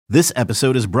This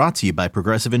episode is brought to you by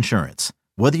Progressive Insurance.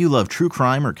 Whether you love true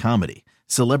crime or comedy,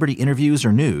 celebrity interviews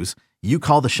or news, you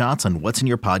call the shots on what's in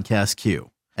your podcast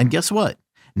queue. And guess what?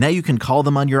 Now you can call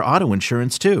them on your auto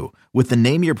insurance too with the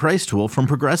Name Your Price tool from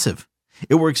Progressive.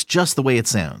 It works just the way it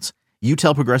sounds. You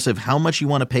tell Progressive how much you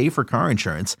want to pay for car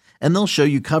insurance, and they'll show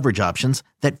you coverage options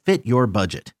that fit your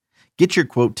budget. Get your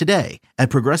quote today at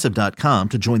Progressive.com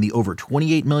to join the over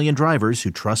 28 million drivers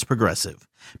who trust Progressive.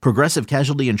 Progressive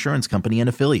Casualty Insurance Company and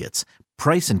Affiliates.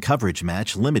 Price and coverage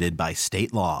match limited by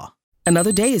state law.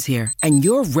 Another day is here, and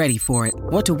you're ready for it.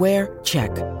 What to wear?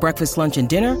 Check. Breakfast, lunch, and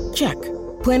dinner? Check.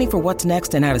 Planning for what's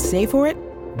next and how to save for it?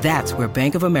 That's where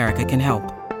Bank of America can help.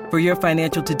 For your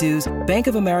financial to-dos, Bank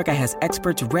of America has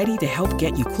experts ready to help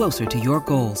get you closer to your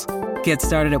goals. Get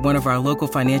started at one of our local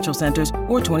financial centers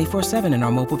or 24/7 in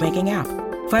our mobile banking app.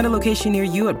 Find a location near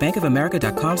you at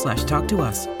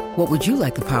bankofamerica.com/talktous. What would you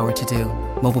like the power to do?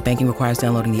 Mobile banking requires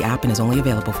downloading the app and is only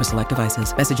available for select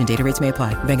devices. Message and data rates may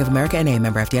apply. Bank of America N.A.,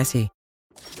 member FDIC.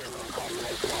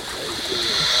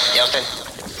 Houston,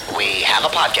 we have a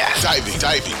podcast.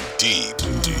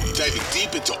 Diving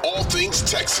deep into all things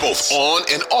Texas, both on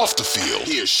and off the field.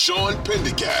 Here's Sean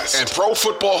Pendergast and Pro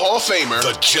Football Hall of Famer,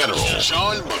 the General,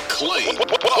 John McClain.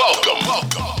 Welcome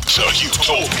to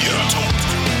Houtopia.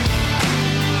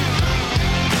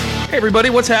 Hey everybody,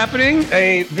 what's happening?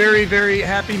 A very, very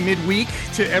happy midweek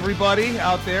to everybody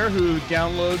out there who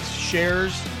downloads,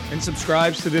 shares, and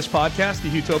subscribes to this podcast, the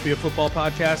Houtopia Football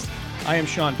Podcast. I am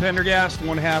Sean Pendergast,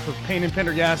 one half of Payne and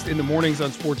Pendergast in the mornings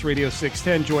on Sports Radio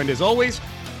 610, joined as always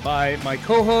by my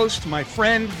co-host, my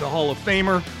friend, the Hall of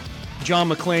Famer, John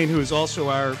McClain, who is also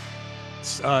our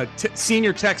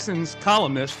senior Texans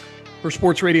columnist for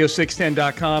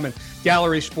sportsradio610.com and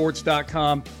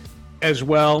gallerysports.com as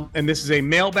well. And this is a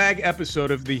mailbag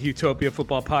episode of the Houtopia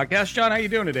Football Podcast. John, how you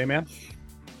doing today, man?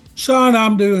 Sean,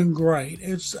 I'm doing great.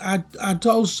 I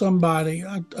told somebody,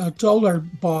 I told our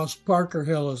boss, Parker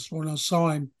Hillis, when I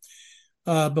saw him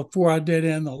before I did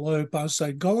In the Loop, I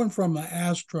said, going from the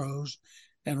Astros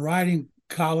and writing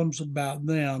columns about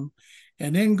them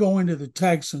and then going to the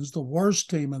Texans, the worst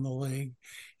team in the league,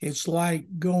 it's like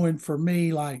going for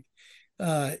me like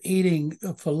eating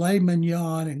a filet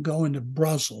mignon and going to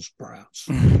Brussels sprouts.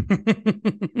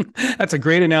 That's a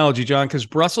great analogy, John, because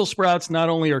Brussels sprouts not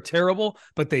only are terrible,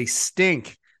 but they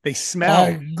stink. They smell. I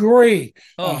agree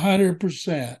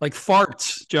 100%. Like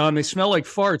farts, John. They smell like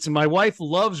farts. And my wife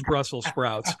loves Brussels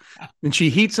sprouts. And she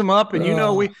heats them up. And, you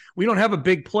know, we don't have a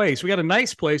big place. We got a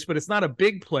nice place, but it's not a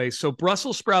big place. So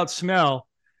Brussels sprouts smell.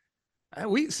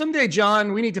 Someday,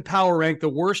 John, we need to power rank the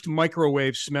worst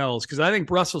microwave smells, because I think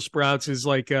Brussels sprouts is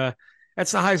like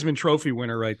that's the Heisman Trophy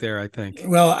winner right there, I think.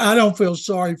 Well, I don't feel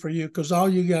sorry for you, because all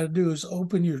you got to do is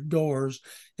open your doors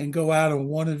and go out on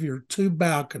one of your two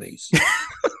balconies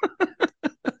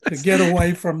to get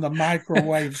away from the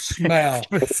microwave smell.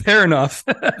 Fair enough.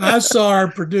 I saw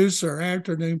our producer,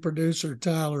 afternoon producer,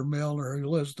 Tyler Milner, who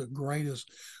lives the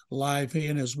greatest life, he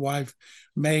and his wife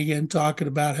Megan, talking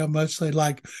about how much they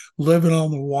like living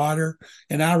on the water,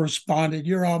 and I responded,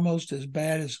 "You're almost as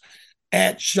bad as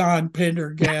at Sean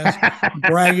Pendergast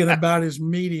bragging about his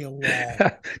media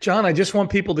wall." John, I just want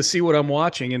people to see what I'm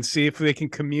watching and see if they can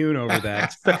commune over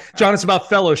that. John, it's about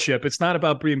fellowship. It's not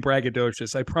about being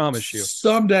braggadocious. I promise you.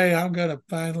 Someday I'm going to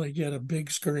finally get a big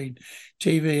screen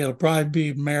TV. It'll probably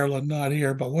be Maryland, not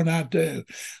here. But when I do,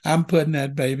 I'm putting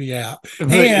that baby out.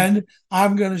 And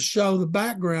I'm going to show the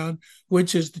background,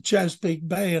 which is the Chesapeake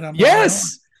Bay. And I'm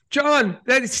yes. John,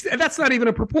 that's not even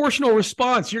a proportional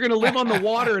response. You're going to live on the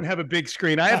water and have a big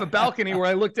screen. I have a balcony where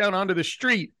I look down onto the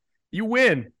street. You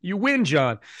win. You win,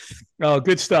 John. Oh,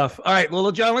 good stuff. All right, well,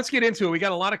 John, let's get into it. We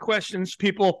got a lot of questions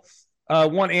people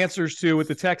want answers to with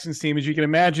the Texans team. As you can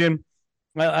imagine,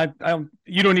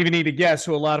 you don't even need to guess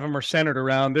who a lot of them are centered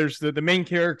around. There's the main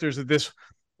characters of this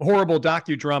horrible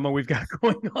docudrama we've got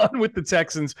going on with the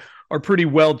Texans are pretty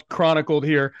well chronicled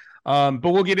here. But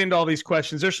we'll get into all these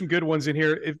questions. There's some good ones in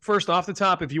here. First, off the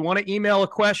top, if you want to email a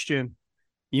question,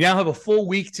 you now have a full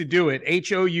week to do it.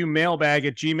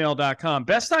 HOUmailbag@gmail.com.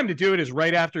 Best time to do it is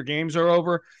right after games are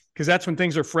over, because that's when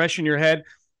things are fresh in your head.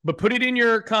 But put it in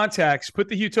your contacts. Put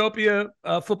the Houtopia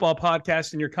Football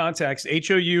Podcast in your contacts.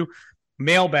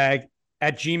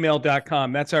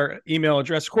 HOUmailbag@gmail.com. That's our email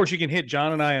address. Of course, you can hit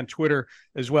John and I on Twitter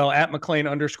as well, at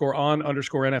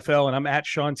McClain_on_NFL, and I'm at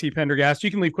Sean T. Pendergast. You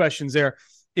can leave questions there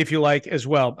if you like as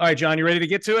well. All right, John, you ready to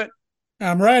get to it?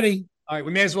 I'm ready. All right,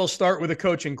 we may as well start with a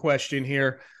coaching question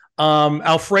here.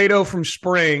 Alfredo from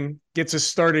Spring gets us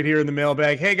started here in the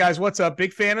mailbag. Hey, guys, what's up?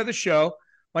 Big fan of the show.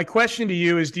 My question to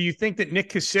you is, do you think that Nick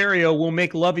Caserio will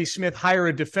make Lovie Smith hire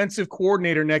a defensive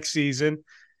coordinator next season?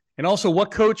 And also,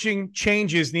 what coaching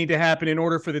changes need to happen in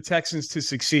order for the Texans to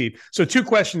succeed? So 2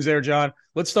 questions there, John.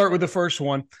 Let's start with the first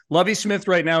one. Lovie Smith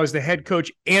right now is the head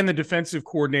coach and the defensive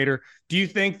coordinator. Do you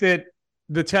think that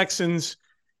the Texans,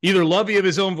 either Lovie of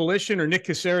his own volition or Nick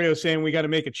Caserio saying we got to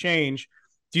make a change,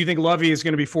 do you think Lovie is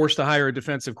going to be forced to hire a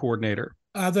defensive coordinator?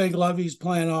 I think Lovie's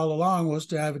plan all along was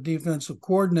to have a defensive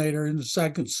coordinator in the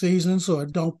second season, so I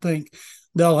don't think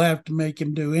they'll have to make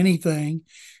him do anything.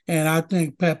 And I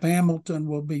think Pep Hamilton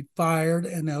will be fired,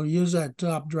 and they'll use that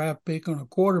top draft pick on a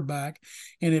quarterback.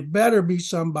 And it better be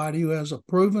somebody who has a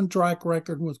proven track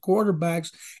record with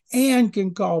quarterbacks and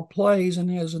can call plays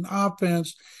and has an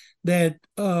offense that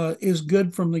is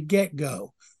good from the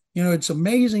get-go. You know, it's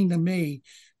amazing to me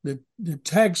that the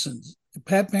Texans,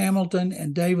 Pep Hamilton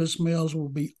and Davis Mills, will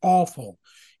be awful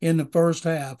in the first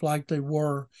half like they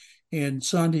were in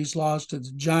Sunday's loss to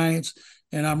the Giants.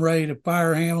 And I'm ready to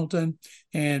fire Hamilton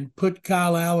and put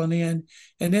Kyle Allen in.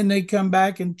 And then they come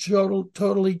back and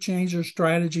totally change their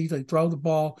strategy. They throw the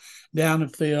ball down the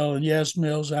field. And yes,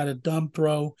 Mills had a dumb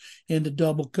throw into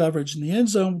double coverage in the end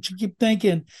zone. But you keep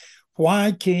thinking,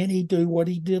 why can't he do what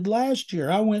he did last year?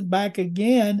 I went back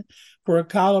again for a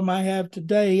column I have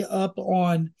today up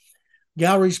on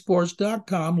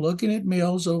GallerySports.com, looking at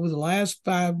Mills over the last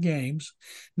 5 games,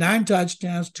 9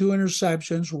 touchdowns, 2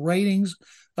 interceptions, ratings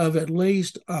of at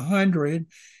least 100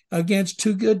 against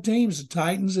 2 good teams, the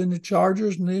Titans and the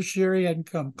Chargers. And this year he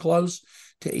hadn't come close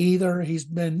to either. He's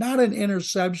been not an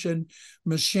interception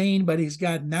machine, but he's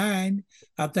got 9.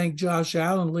 I think Josh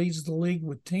Allen leads the league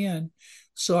with 10.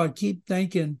 So I keep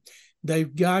thinking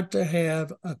they've got to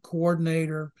have a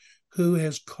coordinator who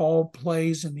has called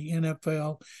plays in the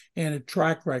NFL and a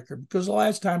track record. Because the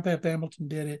last time Pep Hamilton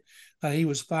did it, he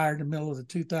was fired in the middle of the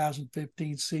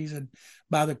 2015 season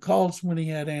by the Colts when he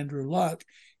had Andrew Luck.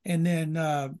 And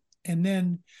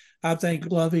then I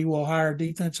think Lovie will hire a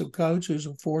defensive coach who's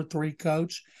a 4-3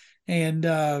 coach. And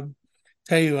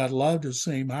tell you, I'd love to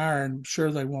see him hire, and I'm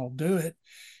sure they won't do it.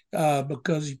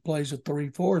 Because he plays a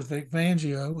 3-4. Vic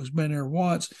Fangio has been here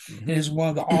once and is one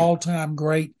of the all-time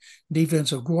great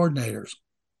defensive coordinators.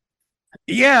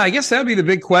 Yeah, I guess that'd be the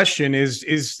big question is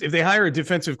if they hire a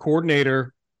defensive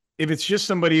coordinator, if it's just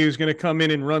somebody who's going to come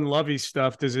in and run Lovie's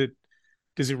stuff, does it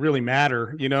really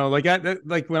matter? You know, like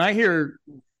when I hear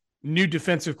new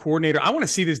defensive coordinator, I want to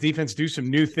see this defense do some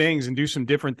new things and do some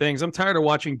different things. I'm tired of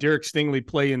watching Derek Stingley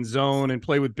play in zone and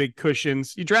play with big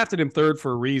cushions. You drafted him 3rd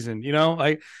for a reason, you know.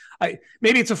 I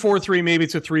maybe it's a 4-3, maybe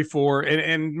it's a 3-4,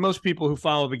 and most people who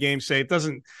follow the game say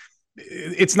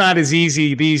it's not as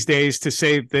easy these days to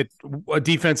say that a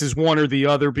defense is one or the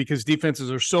other because defenses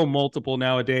are so multiple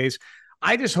nowadays.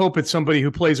 I just hope it's somebody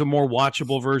who plays a more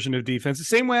watchable version of defense. The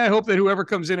same way I hope that whoever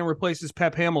comes in and replaces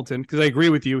Pep Hamilton, because I agree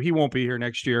with you, he won't be here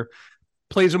next year,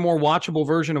 plays a more watchable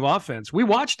version of offense. We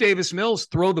watched Davis Mills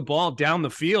throw the ball down the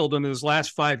field in his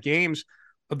last 5 games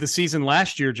of the season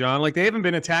last year, John. Like, they haven't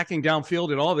been attacking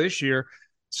downfield at all this year.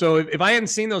 So if I hadn't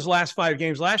seen those last 5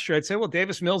 games last year, I'd say, well,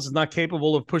 Davis Mills is not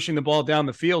capable of pushing the ball down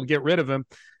the field, get rid of him.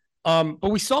 But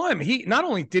we saw him. He not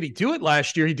only did he do it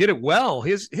last year, he did it well.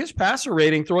 His passer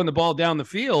rating throwing the ball down the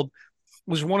field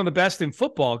was one of the best in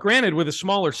football. Granted, with a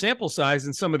smaller sample size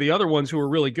than some of the other ones who were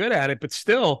really good at it, but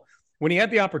still, when he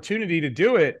had the opportunity to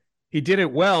do it, he did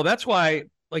it well. That's why,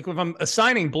 like, if I'm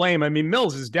assigning blame, I mean,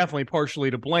 Mills is definitely partially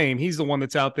to blame. He's the one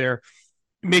that's out there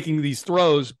making these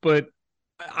throws, but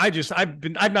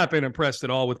I've not been impressed at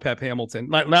all with Pep Hamilton,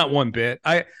 not one bit.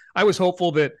 I was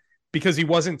hopeful that because he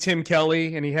wasn't Tim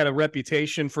Kelly and he had a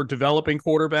reputation for developing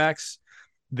quarterbacks,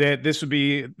 that this would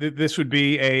be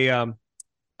an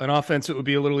offense that would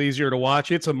be a little easier to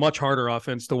watch. It's a much harder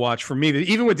offense to watch for me.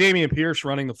 Even with Dameon Pierce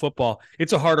running the football,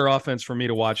 it's a harder offense for me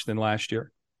to watch than last year.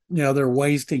 You know, they're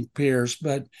wasting Pierce.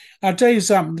 But I'll tell you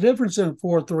something, the difference in a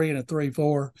 4-3 and a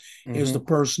 3-4 is the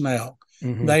personnel.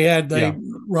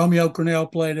 Romeo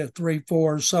Crennel played at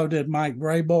 3-4, so did Mike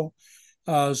Vrabel,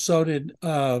 so did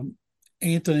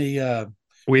Anthony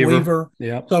Weaver.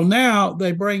 Yeah. So now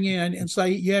they bring in and say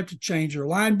you have to change your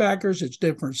linebackers. It's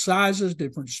different sizes,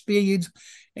 different speeds,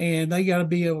 and they got to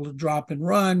be able to drop and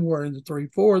run. Where in the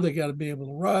 3-4, they got to be able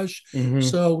to rush.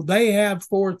 So they have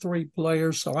 4-3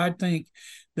 players. So I think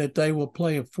that they will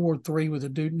play a 4-3 with a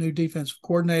new defensive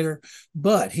coordinator,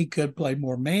 but he could play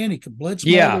more man. He could blitz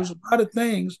more. There's a lot of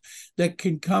things that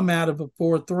can come out of a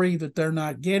 4-3 that they're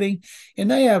not getting.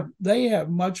 And they have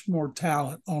much more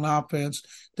talent on offense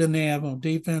than they have on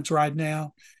defense right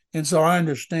now. And so I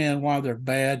understand why they're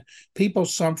bad. People,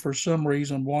 for some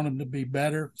reason, want them to be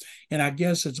better. And I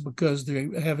guess it's because they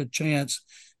have a chance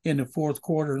in the fourth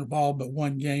quarter of all but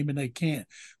one game and they can't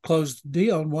close the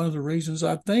deal. And one of the reasons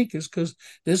I think is because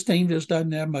this team just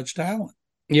doesn't have much talent.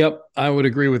 Yep, I would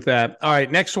agree with that. All right,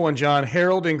 next one, John.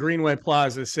 Harold in Greenway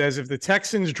Plaza says, if the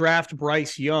Texans draft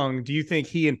Bryce Young, do you think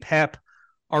he and Pep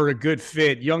are a good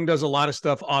fit? Young does a lot of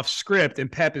stuff off script,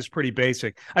 and Pep is pretty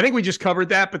basic. I think we just covered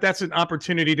that, but that's an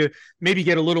opportunity to maybe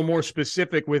get a little more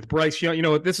specific with Bryce Young. You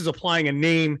know, this is applying a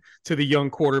name to the young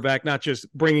quarterback, not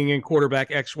just bringing in quarterback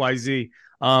XYZ.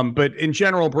 But in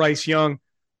general, Bryce Young,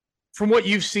 from what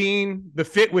you've seen, the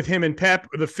fit with him and Pep,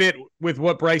 the fit with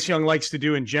what Bryce Young likes to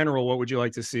do in general, what would you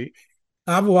like to see?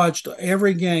 I've watched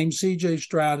every game C.J.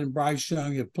 Stroud and Bryce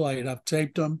Young have played. I've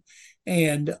taped them,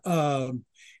 and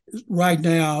right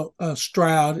now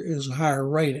Stroud is higher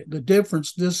rated. The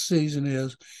difference this season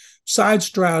is, besides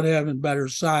Stroud having better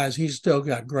size, he's still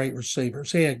got great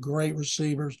receivers. He had great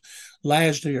receivers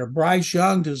last year. Bryce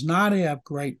Young does not have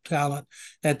great talent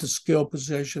at the skill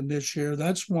position this year.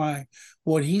 That's why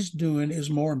what he's doing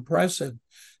is more impressive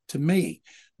to me.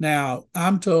 Now,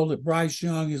 I'm told that Bryce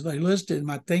Young, as they listed him,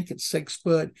 I think at 6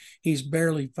 foot, he's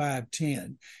barely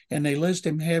 5'10", and they list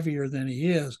him heavier than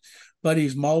he is, but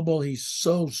he's mobile. He's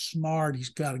so smart. He's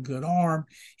got a good arm.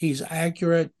 He's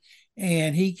accurate,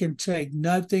 and he can take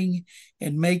nothing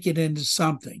and make it into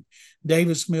something.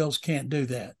 Davis Mills can't do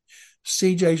that.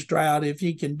 C.J. Stroud, if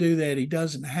he can do that, he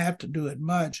doesn't have to do it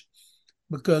much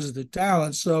because of the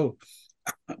talent. So,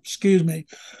 excuse me,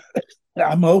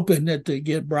 I'm hoping that they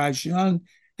get Bryce Young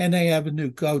and they have a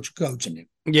new coach coaching him.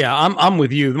 Yeah, I'm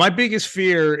with you. My biggest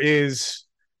fear is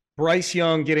Bryce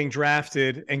Young getting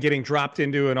drafted and getting dropped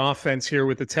into an offense here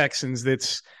with the Texans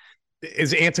that's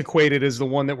as antiquated as the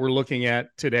one that we're looking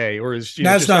at today, or is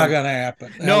that's not going to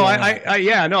happen. No,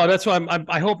 no, that's why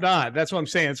I hope not. That's what I'm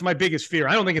saying. It's my biggest fear.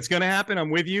 I don't think it's going to happen. I'm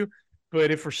with you,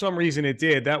 but if for some reason it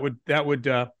did, that would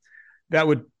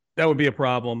be a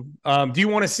problem. Do you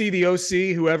want to see the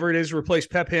OC, whoever it is, replace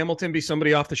Pep Hamilton, be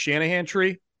somebody off the Shanahan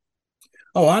tree?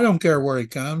 Oh, I don't care where he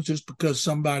comes, just because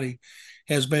somebody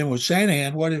has been with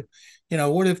Shanahan. What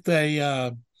if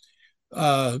they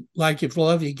like if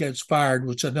Lovie gets fired,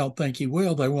 which I don't think he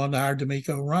will, they want to hire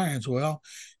DeMeco Ryans. Well,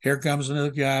 here comes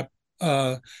another guy,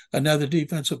 another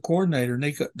defensive coordinator.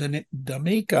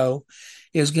 DeMeco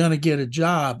is going to get a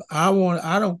job. I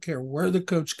don't care where the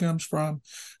coach comes from.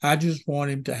 I just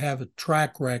want him to have a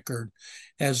track record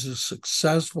as a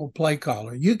successful play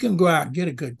caller. You can go out and get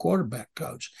a good quarterback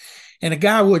coach, and a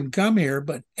guy wouldn't come here,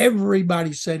 but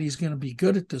everybody said he's going to be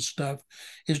good at this stuff,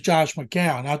 is Josh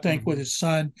McCown. I think with his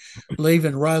son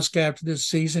leaving Rusk after this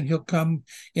season, he'll come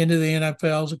into the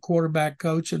NFL as a quarterback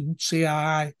coach and see how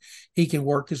high he can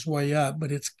work his way up.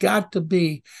 But it's got to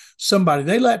be somebody.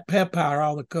 They let Pep hire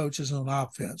all the coaches on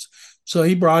offense. So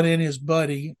he brought in his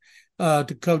buddy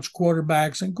to coach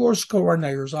quarterbacks. And, of course,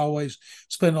 coordinators always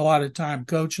spend a lot of time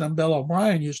coaching them. Bill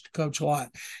O'Brien used to coach a lot.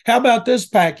 How about this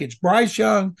package? Bryce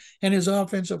Young and his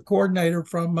offensive coordinator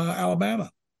from Alabama.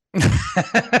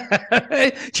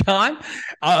 John,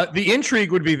 the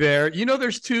intrigue would be there. You know,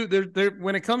 there's two there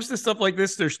when it comes to stuff like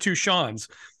this, there's two Seans.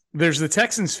 There's the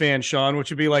Texans fan, Sean,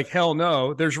 which would be like, hell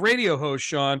no. There's radio host,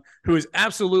 Sean, who is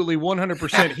absolutely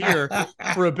 100% here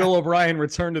for a Bill O'Brien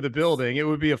return to the building. It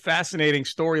would be a fascinating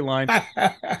storyline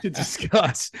to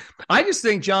discuss. I just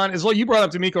think, John, as well, you brought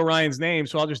up DeMeco Ryans' name,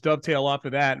 so I'll just dovetail off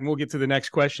of that, and we'll get to the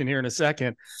next question here in a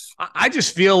second. I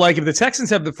just feel like if the Texans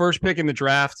have the first pick in the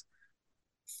draft,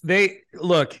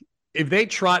 if they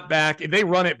trot back, if they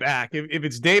run it back, if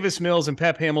it's Davis Mills and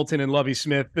Pep Hamilton and Lovie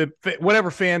Smith, whatever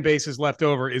fan base is left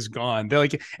over is gone. They're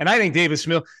like, and I think Davis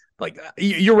Mills, like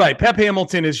you're right, Pep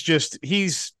Hamilton is just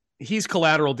he's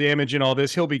collateral damage in all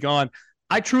this. He'll be gone.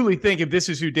 I truly think if this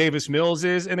is who Davis Mills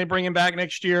is and they bring him back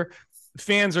next year,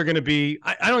 fans are going to be.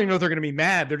 I don't even know if they're going to be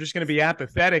mad. They're just going to be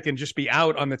apathetic and just be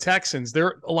out on the Texans.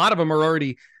 A lot of them are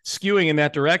already skewing in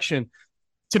that direction.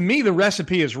 To me, the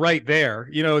recipe is right there.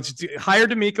 You know, it's hire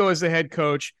DeMeco as the head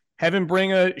coach, have him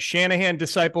bring a Shanahan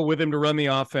disciple with him to run the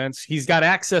offense. He's got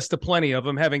access to plenty of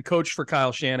them, having coached for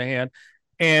Kyle Shanahan,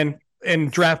 and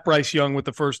draft Bryce Young with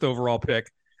the first overall pick.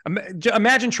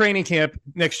 Imagine training camp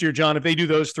next year, John, if they do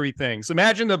those three things.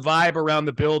 Imagine the vibe around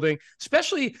the building,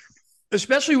 especially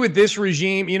with this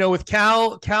regime. You know, with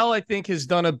Cal, I think, has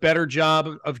done a better job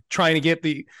of trying to get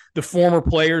the former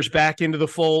players back into the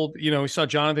fold. You know, we saw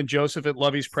Jonathan Joseph at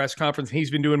Lovie's press conference. He's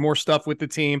been doing more stuff with the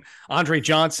team. Andre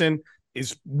Johnson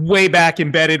is way back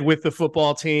embedded with the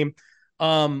football team.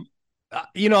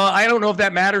 You know, I don't know if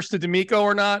that matters to DeMeco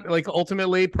or not. Like,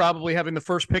 ultimately, probably having the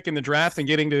first pick in the draft and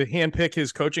getting to handpick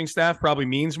his coaching staff probably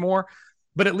means more.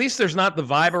 But at least there's not the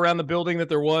vibe around the building that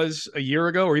there was a year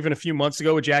ago or even a few months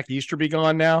ago with Jack Easterby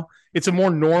gone now. It's a more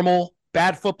normal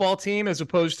bad football team as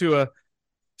opposed to a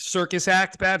circus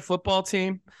act bad football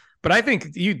team. But I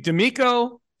think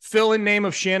DeMeco, fill-in name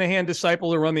of Shanahan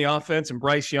disciple to run the offense and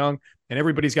Bryce Young, and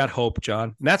everybody's got hope,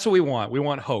 John. And that's what we want. We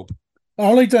want hope.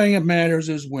 Only thing that matters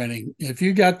is winning. If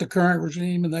you got the current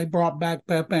regime and they brought back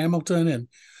Pep Hamilton and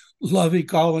Lovie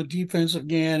calling defense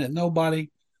again and nobody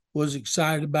was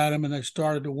excited about him and they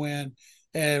started to win,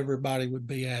 everybody would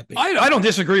be happy. I don't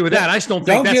disagree with that. I just don't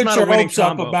think that's not a winning combo. Don't get your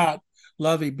hopes up about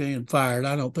Lovie being fired.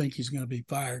 I don't think he's going to be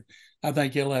fired. I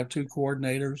think he'll have two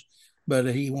coordinators, but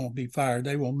he won't be fired.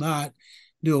 They will not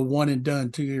do a one and done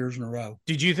 2 years in a row.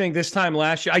 Did you think this time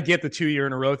last year, I get the 2 year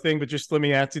in a row thing, but just let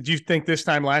me ask, did you think this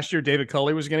time last year David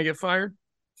Culley was going to get fired?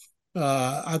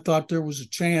 I thought there was a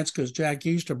chance because Jack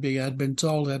Easterby had been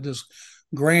told had this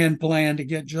grand plan to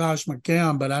get Josh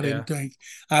McCown, but I didn't think,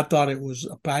 I thought it was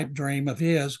a pipe dream of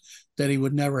his that he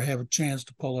would never have a chance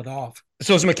to pull it off.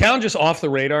 So is McCown just off the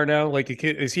radar now? Like,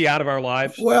 is he out of our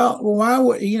lives? Well,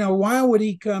 why would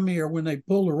he come here when they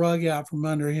pull the rug out from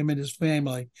under him and his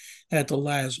family at the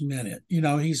last minute?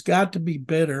 He's got to be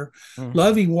bitter. Mm-hmm.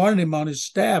 Lovie wanted him on his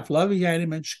staff. Lovie had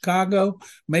him in Chicago,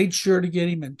 made sure to get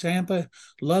him in Tampa.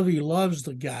 Lovie loves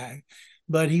the guy,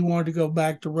 but he wanted to go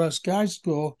back to Rusk High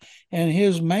School, and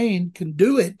his main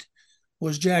conduit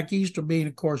was Jack Easterby. And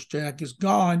of course, Jack is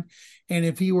gone. And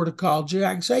if he were to call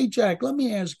Jack, say, Jack, let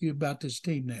me ask you about this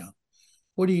team now.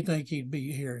 What do you think he'd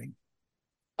be hearing?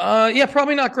 Yeah,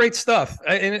 probably not great stuff.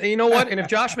 And you know what? And if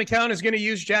Josh McCown is going to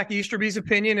use Jack Easterby's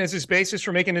opinion as his basis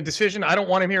for making a decision, I don't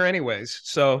want him here anyways.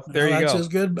 So there you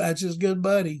go. That's his good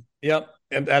buddy. Yep,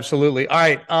 absolutely. All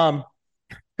right.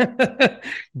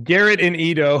 Garrett in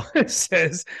Edo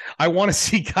says, I want to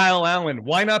see Kyle Allen.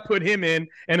 Why not put him in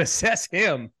and assess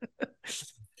him?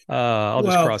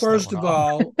 First of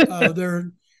all,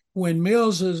 when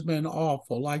Mills has been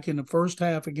awful, like in the first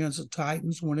half against the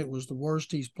Titans, when it was the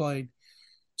worst he's played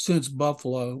since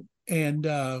Buffalo, and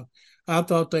I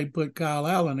thought they'd put Kyle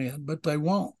Allen in, but they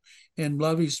won't. And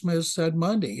Lovie Smith said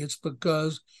Monday, it's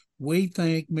because we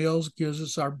think Mills gives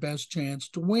us our best chance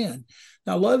to win.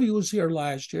 Now, Lovie was here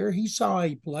last year. He saw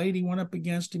he played. He went up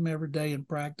against him every day in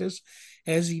practice,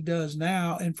 as he does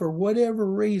now. And for whatever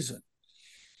reason,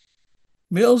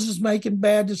 Mills is making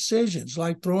bad decisions,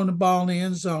 like throwing the ball in the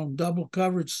end zone, double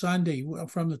coverage Sunday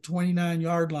from the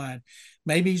 29-yard line.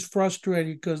 Maybe he's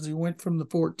frustrated because he went from the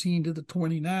 14 to the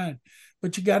 29,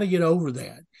 but you got to get over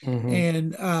that. Mm-hmm.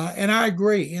 And I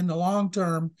agree. In the long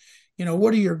term,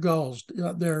 what are your goals?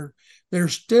 They're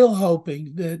still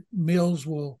hoping that Mills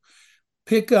will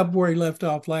pick up where he left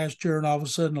off last year, and all of a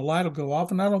sudden the light will go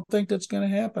off. And I don't think that's going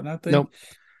to happen. I think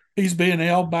he's being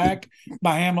held back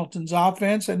by Hamilton's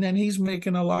offense, and then he's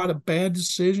making a lot of bad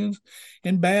decisions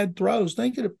and bad throws.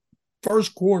 Think of the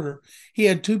first quarter, he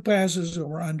had 2 passes that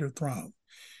were underthrown,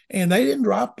 and they didn't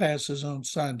drop passes on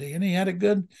Sunday, and he had a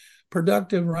good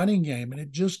productive running game, and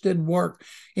it just didn't work.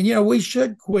 And we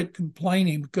should quit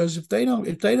complaining, because if they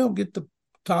don't get the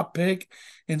top pick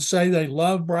and say they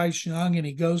love Bryce Young and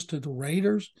he goes to the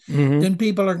Raiders, then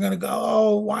people are going to go,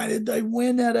 oh, why did they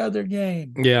win that other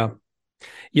game?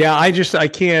 Yeah, I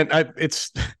can't.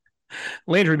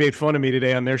 Landry made fun of me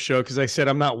today on their show because I said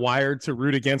I'm not wired to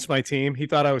root against my team. He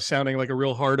thought I was sounding like a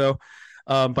real hardo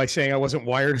by saying I wasn't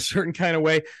wired a certain kind of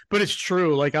way, but it's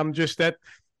true. Like, I'm just that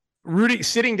rooting,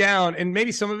 sitting down, and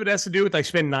maybe some of it has to do with I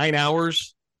spend 9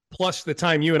 hours plus the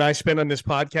time you and I spend on this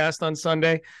podcast on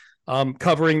Sunday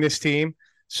covering this team.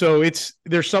 So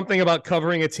there's something about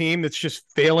covering a team that's just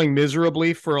failing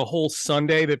miserably for a whole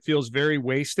Sunday that feels very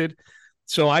wasted.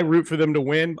 So I root for them to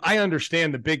win. I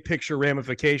understand the big picture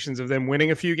ramifications of them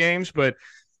winning a few games, but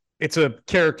it's a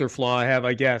character flaw I have,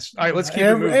 I guess. All right, let's keep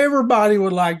it moving. Everybody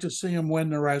would like to see them win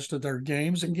the rest of their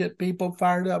games and get people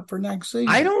fired up for next season.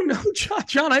 I don't know,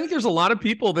 John. I think there's a lot of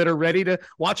people that are ready to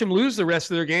watch them lose the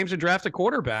rest of their games and draft a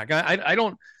quarterback. I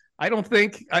don't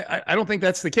think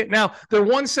that's the case. Now, they're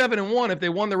 1-7-1. If they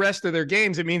won the rest of their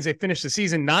games, it means they finished the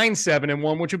season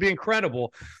 9-7-1, which would be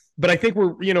incredible. But I think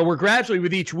we're gradually,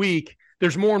 with each week,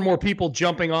 there's more and more people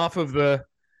jumping off of the,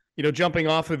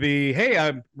 hey,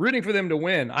 I'm rooting for them to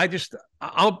win.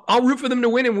 I'll root for them to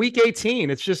win in week 18.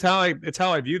 It's just how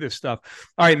I view this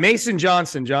stuff. All right, Mason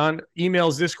Johnson, John,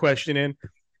 emails this question in,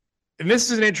 and this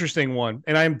is an interesting one,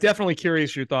 and I'm definitely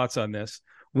curious your thoughts on this.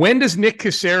 When does Nick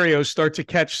Caserio start to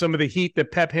catch some of the heat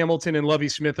that Pep Hamilton and Lovie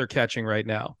Smith are catching right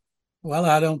now? Well,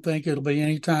 I don't think it'll be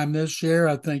any time this year.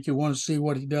 I think you want to see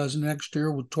what he does next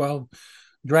year with 12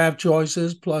 draft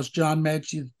choices, plus John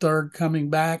Mechie III coming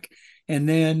back, and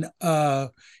then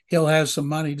he'll have some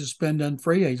money to spend on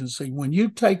free agency. When you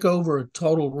take over a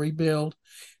total rebuild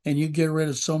and you get rid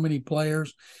of so many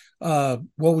players, what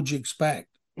would you expect?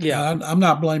 Yeah. I'm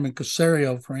not blaming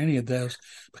Casario for any of this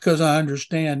because I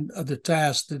understand the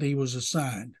task that he was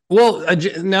assigned. Well,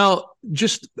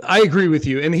 I agree with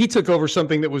you. And he took over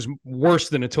something that was worse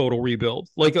than a total rebuild.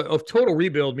 Like a total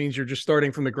rebuild means you're just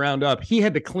starting from the ground up. He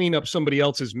had to clean up somebody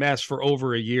else's mess for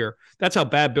over a year. That's how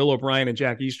bad Bill O'Brien and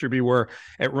Jack Easterby were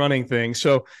at running things.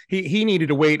 So he needed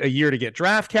to wait a year to get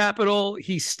draft capital.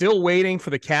 He's still waiting for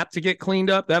the cap to get cleaned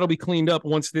up. That'll be cleaned up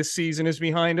once this season is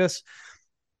behind us.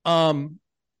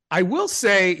 I will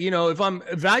say, if I'm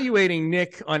evaluating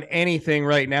Nick on anything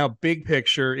right now, big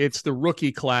picture, it's the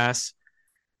rookie class.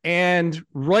 And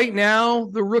right now,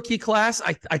 the rookie class,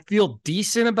 I feel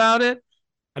decent about it.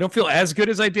 I don't feel as good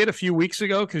as I did a few weeks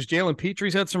ago because Jalen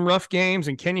Petre's had some rough games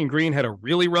and Kenyon Green had a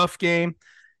really rough game.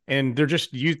 And they're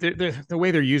just the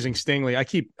way they're using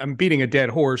Stingley. I'm beating a dead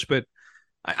horse, but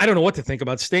I don't know what to think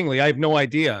about Stingley. I have no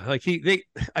idea.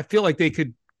 I feel like they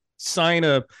could sign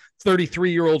a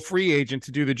 33-year-old free agent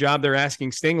to do the job they're asking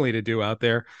Stingley to do out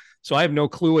there. So I have no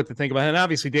clue what to think about. And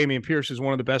obviously Dameon Pierce is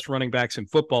one of the best running backs in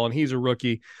football, and he's a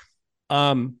rookie.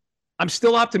 I'm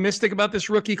still optimistic about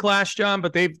this rookie class, John,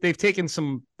 but they've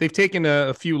taken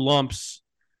a few lumps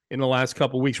in the last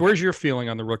couple of weeks. Where's your feeling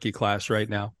on the rookie class right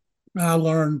now? I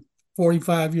learned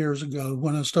 45 years ago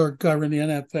when I started covering the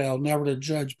NFL never to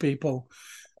judge people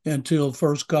until the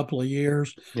first couple of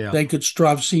years. Yeah. They could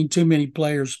I've seen too many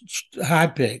players, high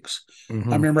picks. Mm-hmm.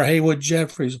 I remember Haywood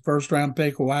Jeffries, a first-round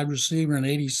pick, a wide receiver in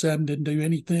 87, didn't do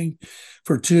anything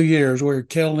for 2 years. We were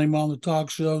killing him on the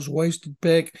talk shows, wasted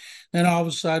pick. Then all of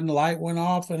a sudden the light went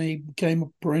off and he became a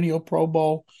perennial Pro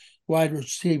Bowl wide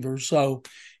receiver. So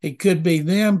it could be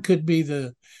them, could be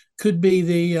the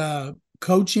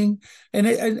coaching. And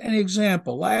an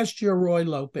example, last year, Roy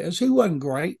Lopez, he wasn't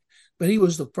great, but he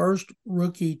was the first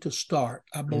rookie to start,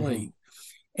 I believe.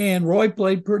 Mm-hmm. And Roy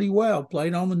played pretty well,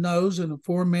 played on the nose in a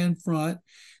 4-man front.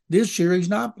 This year, he's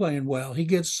not playing well. He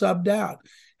gets subbed out.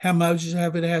 How much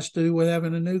of it has to do with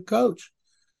having a new coach?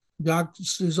 Dr.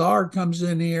 Cesar comes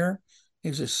in here.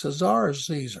 Is it Cesar or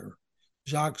Caesar?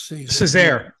 Jacques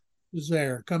Caesar.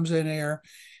 Caesar comes in here.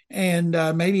 And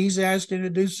maybe he's asked him to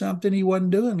do something he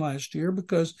wasn't doing last year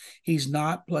because he's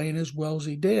not playing as well as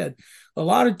he did. A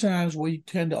lot of times we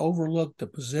tend to overlook the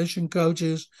position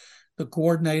coaches, the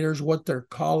coordinators, what they're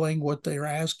calling, what they're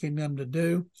asking them to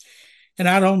do. And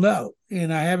I don't know.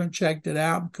 And I haven't checked it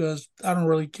out because I don't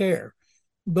really care.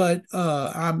 But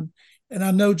I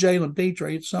know Jalen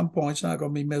Petre at some point is not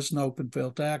going to be missing open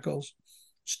field tackles.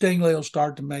 Stingley will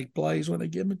start to make plays when they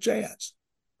give him a chance.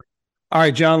 All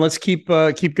right, John, let's keep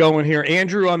going here.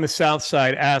 Andrew on the South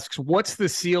Side asks, what's the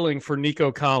ceiling for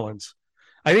Nico Collins?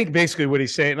 I think basically what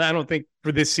he's saying, and I don't think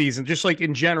for this season, just like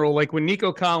in general, like when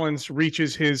Nico Collins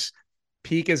reaches his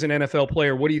peak as an NFL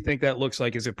player, what do you think that looks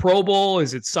like? Is it Pro Bowl?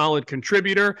 Is it solid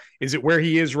contributor? Is it where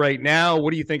he is right now?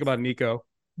 What do you think about Nico?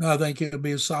 I think he'll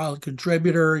be a solid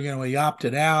contributor. He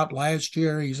opted out last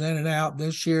year. He's in and out.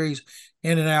 This year he's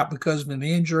in and out because of an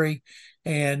injury.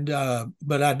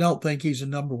 But I don't think he's a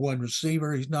number one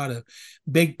receiver. He's not a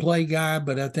big play guy,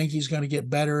 but I think he's going to get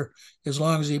better as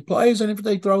long as he plays. And if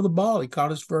they throw the ball, he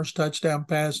caught his first touchdown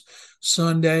pass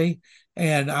Sunday.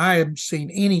 And I haven't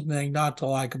seen anything not to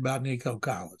like about Nico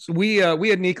Collins. We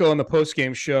had Nico on the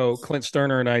postgame show, Clint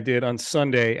Sterner and I did on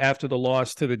Sunday after the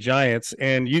loss to the Giants.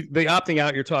 And the opting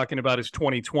out you're talking about is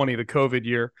 2020, the COVID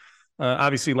year.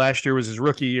 Obviously, last year was his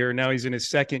rookie year. Now he's in his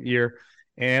second year.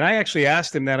 And I actually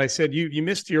asked him that. I said, you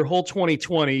missed your whole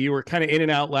 2020. You were kind of in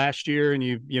and out last year, and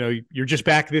you're just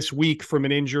back this week from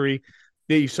an injury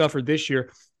that you suffered this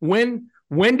year. When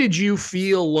did you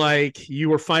feel like you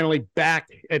were finally back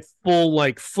at full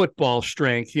like football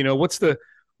strength? What's the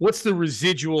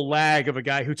residual lag of a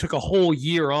guy who took a whole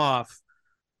year off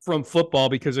from football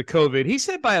because of COVID? He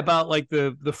said by about like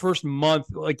the first month,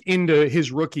 like into his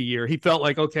rookie year, he felt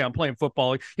like, okay, I'm playing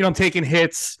football. I'm taking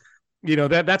hits.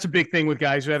 That's a big thing with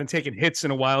guys who haven't taken hits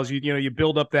in a while. Is you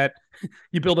build up that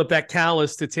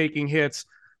callus to taking hits.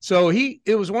 So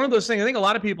it was one of those things. I think a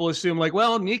lot of people assume like,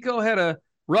 well, Nico had a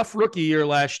rough rookie year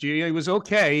last year. He was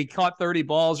okay. He caught 30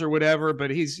 balls or whatever,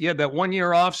 but he had that 1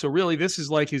 year off. So really, this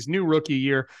is like his new rookie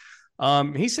year.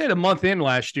 He said a month in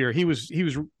last year, he was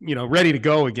ready to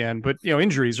go again, but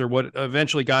injuries are what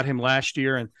eventually got him last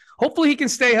year, and hopefully he can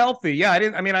stay healthy. Yeah. I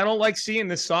don't like seeing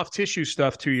this soft tissue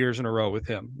stuff 2 years in a row with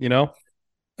him,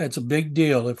 That's a big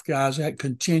deal. If guys that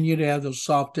continue to have those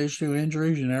soft tissue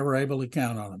injuries, you're never able to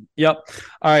count on them. Yep.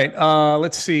 All right.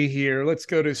 Let's see here. Let's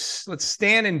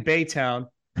Stan in Baytown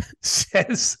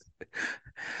says,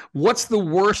 What's the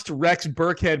worst Rex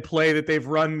Burkhead play that they've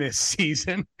run this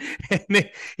season? And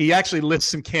he actually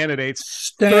lists some candates.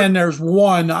 Stan, there's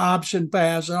one option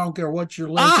pass. I don't care what your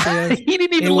list is. He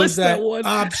didn't even list that one.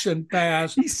 Option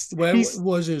pass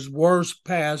was his worst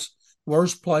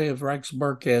play of Rex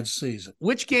Burkhead's season.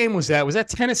 Which game was that? Was that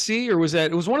Tennessee or was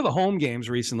that? It was one of the home games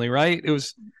recently, right? It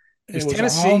was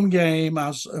Tennessee. A home game.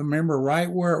 I remember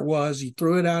right where it was. He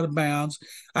threw it out of bounds.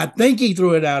 I think he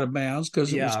threw it out of bounds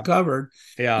because it was covered.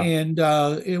 Yeah. And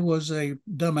it was a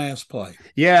dumbass play.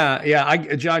 Yeah.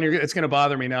 Yeah. John, it's going to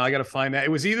bother me now. I got to find that.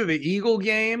 It was either the Eagle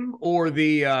game or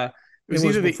the it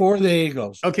was before the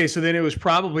Eagles. Okay, so then it was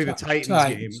probably the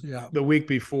Titans game the week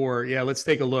before. Yeah, let's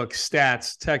take a look.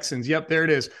 Stats, Texans. Yep, there it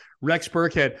is. Rex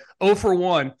Burkhead, 0 for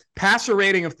 1. Passer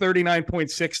rating of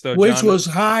 39.6, though, which was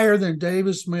higher than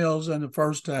Davis Mills in the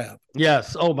first half.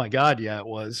 Yes. Oh, my God. Yeah, it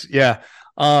was. Yeah.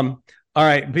 All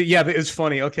right. But, yeah, it's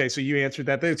funny. Okay, so you answered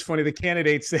that. It's funny. The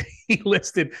candidates that he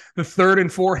listed, the 3rd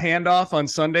and 4 handoff on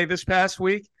Sunday this past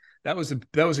week, that was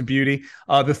a beauty.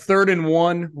 The 3rd and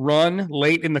 1 run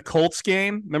late in the Colts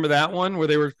game. Remember that one where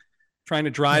they were trying to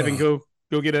drive and go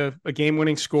get a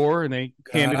game-winning score, and they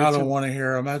handed it. I don't want to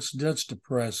hear them. That's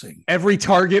depressing. Every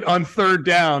target on 3rd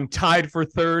down, tied for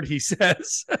 3rd, he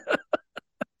says.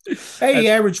 He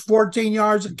averaged 14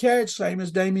 yards a catch, same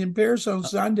as Dameon Pierce on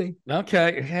Sunday.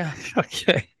 Okay, yeah,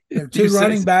 okay. Their two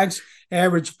running backs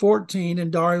averaged 14,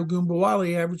 and Dario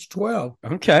Gumbawale averaged 12.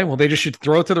 Okay, well, they just should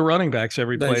throw it to the running backs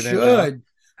every play. They should.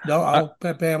 No,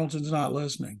 Pep Hamilton's not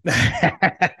listening.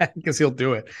 Because he'll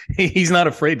do it. He's not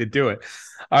afraid to do it.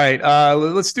 All right,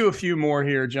 let's do a few more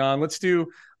here, John. Let's do.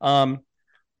 You want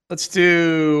an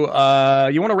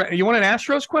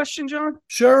Astros question, John?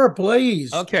 Sure,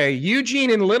 please. Okay, Eugene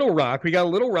and Little Rock. We got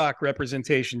Little Rock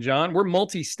representation, John. We're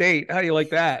multi-state. How do you like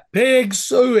that? Pig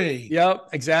suey. Yep,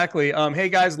 exactly. Hey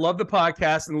guys, love the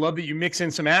podcast and love that you mix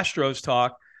in some Astros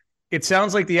talk. It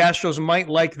sounds like the Astros might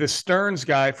like the Stearns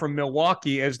guy from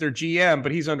Milwaukee as their GM,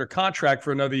 but he's under contract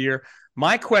for another year.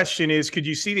 My question is, could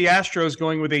you see the Astros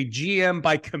going with a GM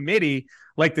by committee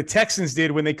like the Texans did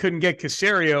when they couldn't get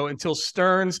Caserio until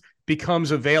Stearns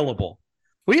becomes available?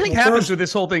 What do you think happens with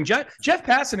this whole thing? Jeff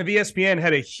Passan of ESPN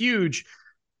had a huge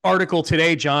article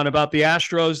today, John, about the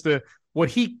Astros, what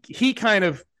he kind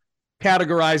of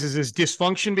categorizes as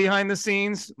dysfunction behind the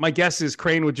scenes. My guess is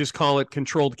Crane would just call it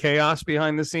controlled chaos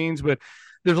behind the scenes, but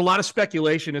there's a lot of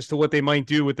speculation as to what they might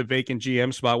do with the vacant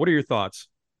GM spot. What are your thoughts?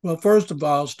 Well, first of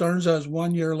all, Stearns has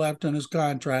 1 year left on his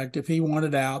contract. If he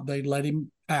wanted out, they'd let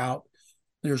him out.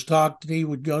 There's talk that he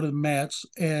would go to the Mets.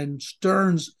 And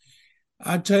Stearns,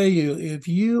 I tell you, if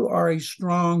you are a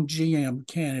strong GM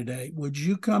candidate, would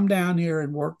you come down here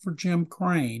and work for Jim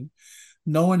Crane,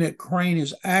 knowing that Crane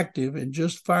is active and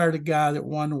just fired a guy that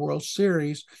won the World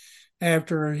Series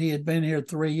after he had been here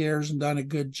 3 years and done a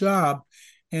good job?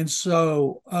 And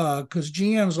so, because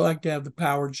GMs like to have the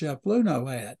power Jeff Luhnow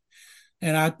had.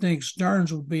 And I think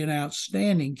Stearns would be an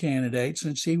outstanding candidate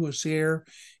since he was here.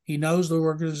 He knows the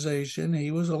organization. He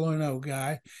was a Luhnow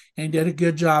guy and did a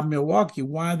good job in Milwaukee.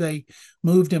 Why they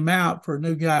moved him out for a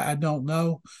new guy, I don't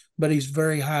know, but he's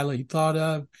very highly thought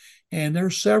of. And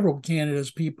there's several candidates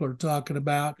people are talking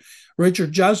about.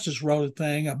 Richard Justice wrote a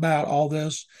thing about all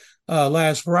this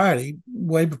last Friday,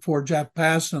 way before Jeff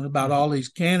Passan, about all these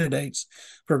candidates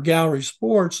for Gallery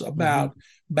Sports, about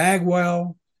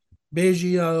Bagwell,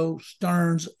 Biggio,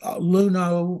 Stearns,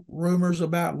 Luhnow, rumors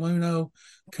about Luhnow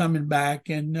coming back.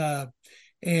 And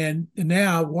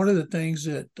now one of the things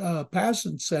that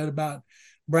Passan said about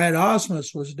Brad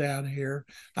Osmus was down here.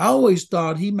 I always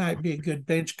thought he might be a good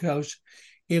bench coach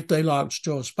if they lost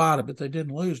Joe Espada, but they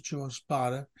didn't lose Joe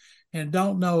Espada. And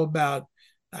don't know about,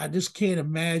 I just can't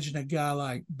imagine a guy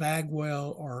like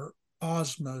Bagwell or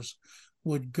Osmus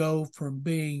would go from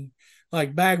being,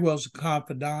 like Bagwell's a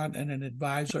confidant and an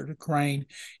advisor to Crane,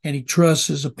 and he trusts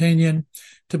his opinion,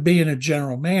 to being a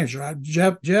general manager.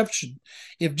 Jeff should,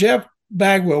 if Jeff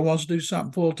Bagwell wants to do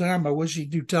something full time, I wish he'd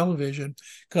do television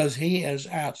because he is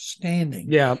outstanding.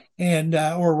 Yeah, and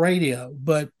or radio.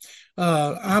 But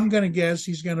I'm going to guess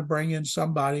he's going to bring in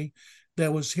somebody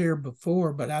that was here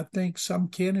before. But I think some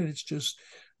candidates just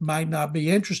might not be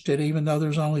interested, even though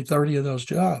there's only 30 of those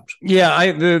jobs.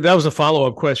 Yeah, that was a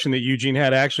follow-up question that Eugene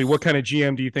had, actually. What kind of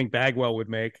GM do you think Bagwell would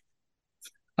make?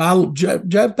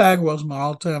 Jeff Bagwell's my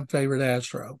all-time favorite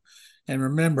Astro. And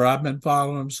remember, I've been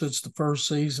following him since the first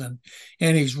season.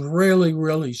 And he's really,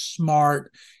 really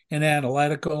smart and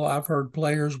analytical. I've heard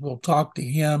players will talk to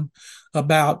him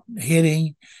about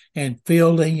hitting and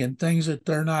fielding and things that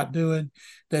they're not doing,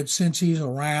 that since he's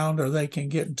around, or they can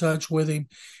get in touch with him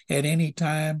at any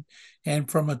time. And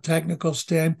from a technical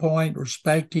standpoint,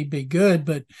 respect, he'd be good.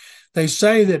 But they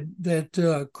say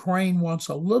that Crane wants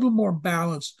a little more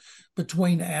balance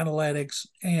between analytics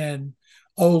and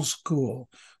old school.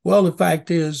 Well, the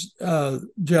fact is, Jeff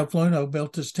Luhnow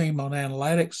built his team on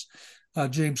analytics.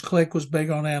 James Click was big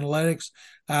on analytics.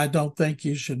 I don't think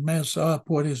you should mess up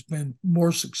what has been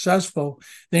more successful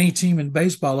than any team in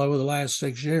baseball over the last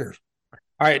 6 years.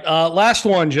 All right, last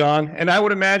one, John. And I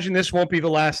would imagine this won't be the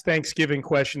last Thanksgiving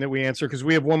question that we answer, because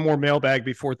we have one more mailbag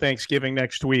before Thanksgiving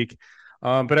next week.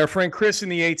 But our friend Chris in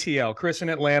the ATL, Chris in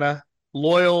Atlanta,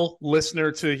 loyal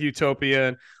listener to Houtopia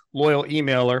and loyal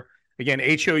emailer. Again,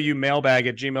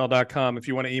 houmailbag@gmail.com if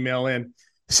you want to email in.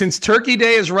 Since Turkey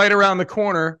Day is right around the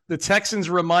corner, the Texans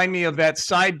remind me of that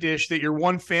side dish that your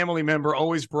one family member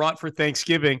always brought for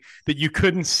Thanksgiving that you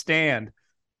couldn't stand.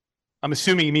 I'm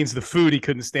assuming he means the food he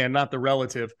couldn't stand, not the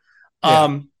relative.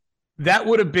 Yeah. That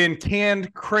would have been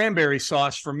canned cranberry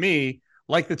sauce for me.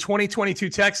 Like the 2022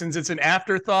 Texans, it's an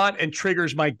afterthought and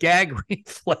triggers my gag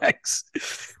reflex.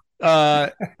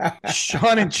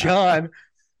 Sean and John,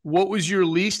 what was your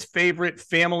least favorite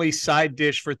family side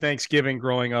dish for Thanksgiving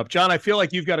growing up? John, I feel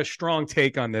like you've got a strong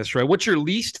take on this, right? What's your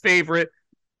most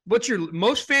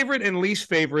favorite and least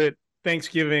favorite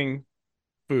Thanksgiving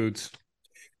foods?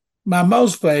 My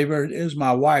most favorite is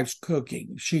my wife's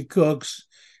cooking. She cooks,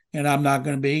 and I'm not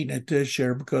going to be eating it this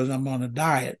year because I'm on a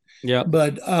diet. Yeah.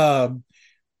 But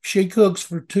she cooks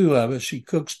for two of us. She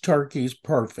cooks turkeys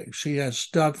perfect. She has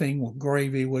stuffing with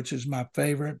gravy, which is my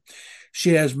favorite.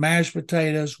 She has mashed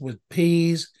potatoes with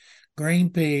peas, green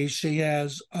peas. She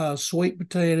has sweet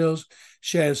potatoes.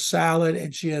 She has salad,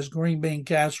 and she has green bean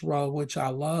casserole, which I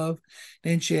love.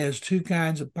 Then she has two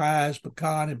kinds of pies,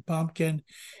 pecan and pumpkin.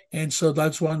 And so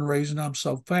that's one reason I'm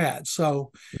so fat.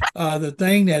 So the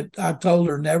thing that I told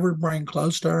her never bring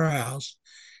close to our house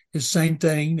is the same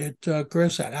thing that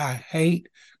Chris said. I hate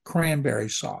cranberry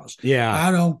sauce. Yeah.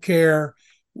 I don't care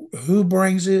who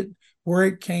brings it, where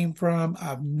it came from.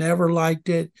 I've never liked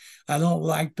it. I don't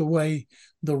like the way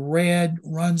the red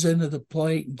runs into the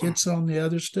plate and gets on the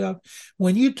other stuff.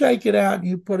 When you take it out and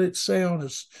you put it, say, on a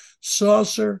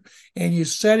saucer and you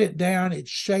set it down, it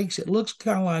shakes. It looks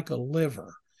kind of like a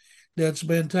liver that's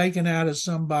been taken out of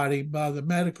somebody by the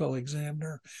medical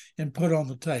examiner and put on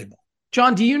the table.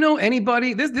 John, do you know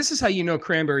anybody? This is how you know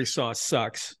cranberry sauce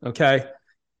sucks, okay?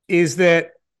 Is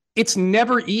that it's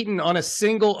never eaten on a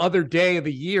single other day of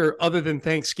the year other than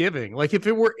Thanksgiving. Like, if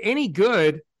it were any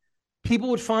good, people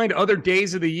would find other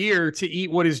days of the year to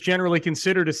eat what is generally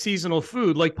considered a seasonal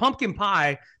food. Like pumpkin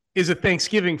pie is a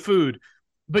Thanksgiving food,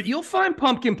 but you'll find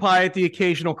pumpkin pie at the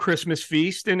occasional Christmas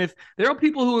feast. And if there are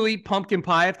people who will eat pumpkin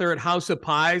pie, if they're at House of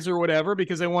Pies or whatever,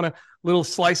 because they want a little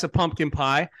slice of pumpkin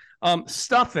pie,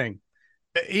 stuffing.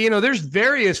 You know, there's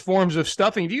various forms of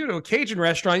stuffing. If you go to a Cajun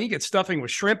restaurant, you get stuffing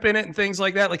with shrimp in it and things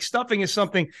like that. Like, stuffing is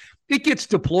something, it gets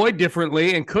deployed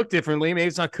differently and cooked differently. Maybe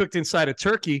it's not cooked inside a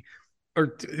turkey,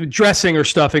 or dressing or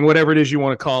stuffing, whatever it is you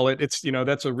want to call it. It's, you know,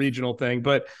 that's a regional thing.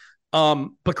 But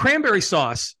cranberry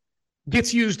sauce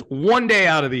gets used one day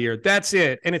out of the year. That's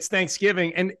it. And it's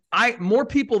Thanksgiving. And more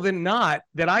people than not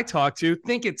that I talk to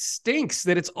think it stinks,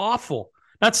 that it's awful.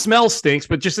 Not smell stinks,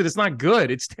 but just that it's not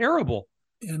good. It's terrible.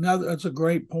 That's a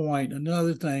great point.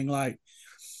 Another thing, like,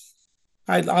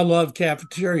 I love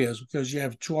cafeterias because you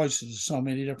have choices of so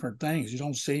many different things. You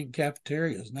don't see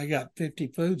cafeterias, and they got 50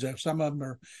 foods there. Some of them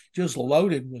are just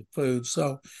loaded with food.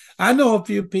 So I know a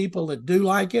few people that do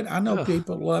like it. I know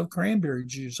people love cranberry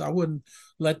juice. I wouldn't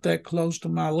let that close to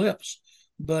my lips.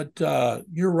 But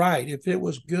you're right. If it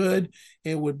was good,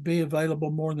 it would be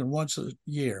available more than once a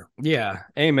year. Yeah,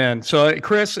 amen. So,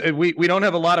 Chris, we don't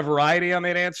have a lot of variety on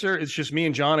that answer. It's just me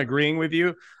and John agreeing with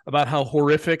you about how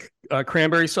horrific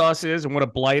cranberry sauce is and what a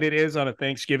blight it is on a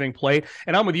Thanksgiving plate.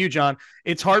 And I'm with you, John.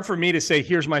 It's hard for me to say,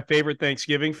 here's my favorite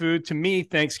Thanksgiving food. To me,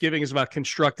 Thanksgiving is about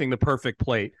constructing the perfect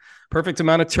plate. Perfect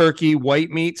amount of turkey,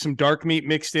 white meat, some dark meat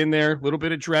mixed in there, a little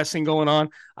bit of dressing going on.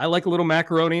 I like a little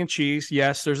macaroni and cheese.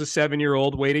 Yes, there's a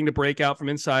 7-year-old waiting to break out from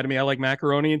inside of me. I like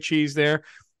macaroni and cheese there.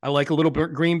 I like a little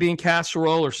bit green bean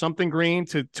casserole or something green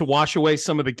to wash away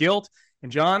some of the guilt.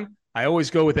 And John, I always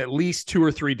go with at least 2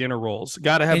 or 3 dinner rolls.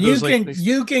 Got to have and those.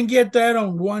 You can get that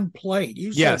on one plate.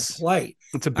 You said plate.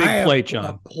 It's a big plate, John.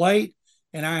 A plate,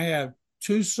 and I have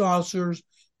 2 saucers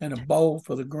and a bowl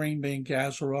for the green bean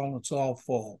casserole, and it's all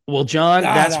full. Well, John,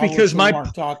 that's because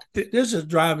this is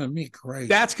driving me crazy.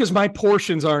 That's because my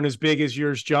portions aren't as big as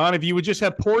yours, John. If you would just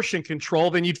have portion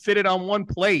control, then you'd fit it on one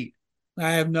plate.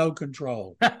 I have no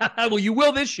control. Well, you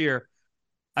will this year.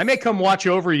 I may come watch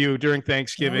over you during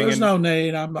Thanksgiving. There's no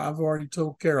need. I've already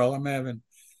told Carol I'm having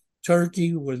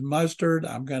turkey with mustard.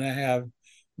 I'm going to have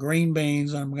green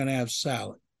beans. I'm going to have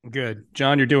salad. Good.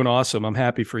 John, you're doing awesome. I'm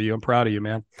happy for you. I'm proud of you,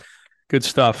 man. Good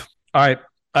stuff. All right.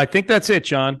 I think that's it,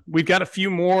 John. We've got a few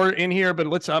more in here, but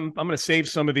I'm going to save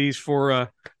some of these for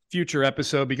a future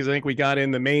episode because I think we got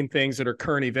in the main things that are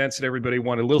current events that everybody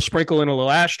wanted. A little sprinkle in a little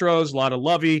Astros, a lot of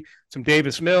Lovie, some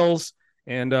Davis Mills,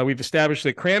 and we've established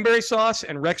that cranberry sauce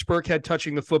and Rex Burkhead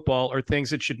touching the football are things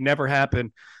that should never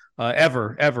happen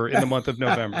ever in the month of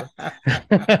November. All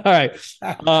right.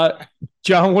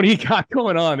 John, what do you got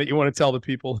going on that you want to tell the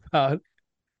people about?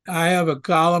 I have a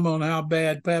column on how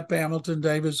bad Pep Hamilton,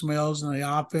 Davis Mills, and the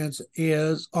offense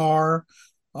are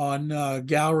on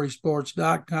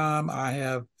gallerysports.com. I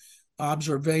have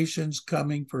observations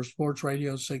coming for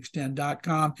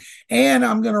sportsradio610.com. And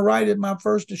I'm going to write my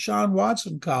first Deshaun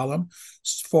Watson column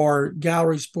for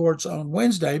Gallery Sports on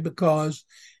Wednesday because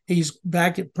he's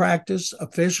back at practice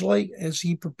officially as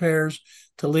he prepares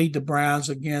to lead the Browns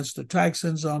against the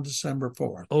Texans on December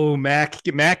 4th. Oh, Mac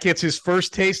gets his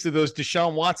first taste of those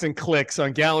Deshaun Watson clicks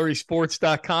on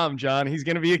gallerysports.com, John. He's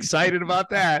going to be excited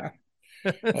about that.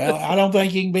 Well, I don't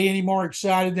think he can be any more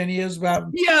excited than he is about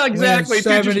exactly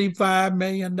 $75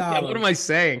 million. Yeah, what am I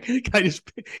saying? Guys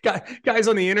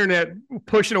on the internet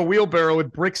pushing a wheelbarrow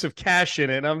with bricks of cash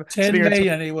in it. I'm 10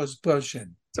 million he was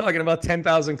pushing. Talking about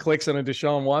 10,000 clicks on a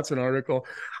Deshaun Watson article.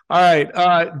 All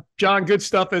right, John, good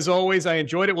stuff as always. I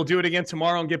enjoyed it. We'll do it again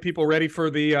tomorrow and get people ready for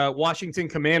the Washington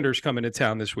Commanders coming to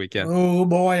town this weekend. Oh,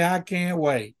 boy, I can't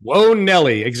wait. Whoa,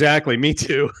 Nelly. Exactly. Me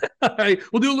too. All right,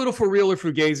 we'll do a little for real or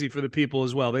fugazi for the people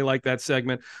as well. They like that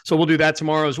segment. So we'll do that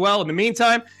tomorrow as well. In the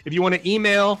meantime, if you want to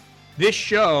email this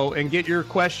show and get your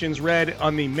questions read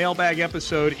on the mailbag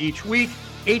episode each week,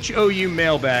 HOU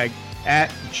mailbag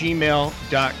at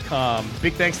gmail.com.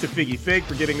 Big thanks to Figgy Fig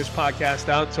for getting this podcast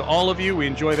out to all of you. We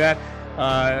enjoy that.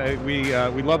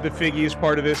 We love that Figgy is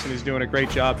part of this and is doing a great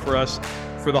job for us.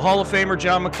 For the Hall of Famer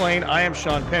John McClain, I am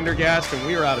Sean Pendergast, and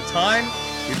we are out of time.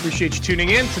 We appreciate you tuning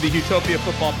in to the Houtopia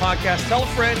Football Podcast. Tell a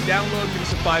friend, download, give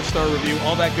us a 5-star review,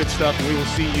 all that good stuff, and we will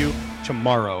see you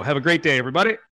tomorrow. Have a great day, everybody.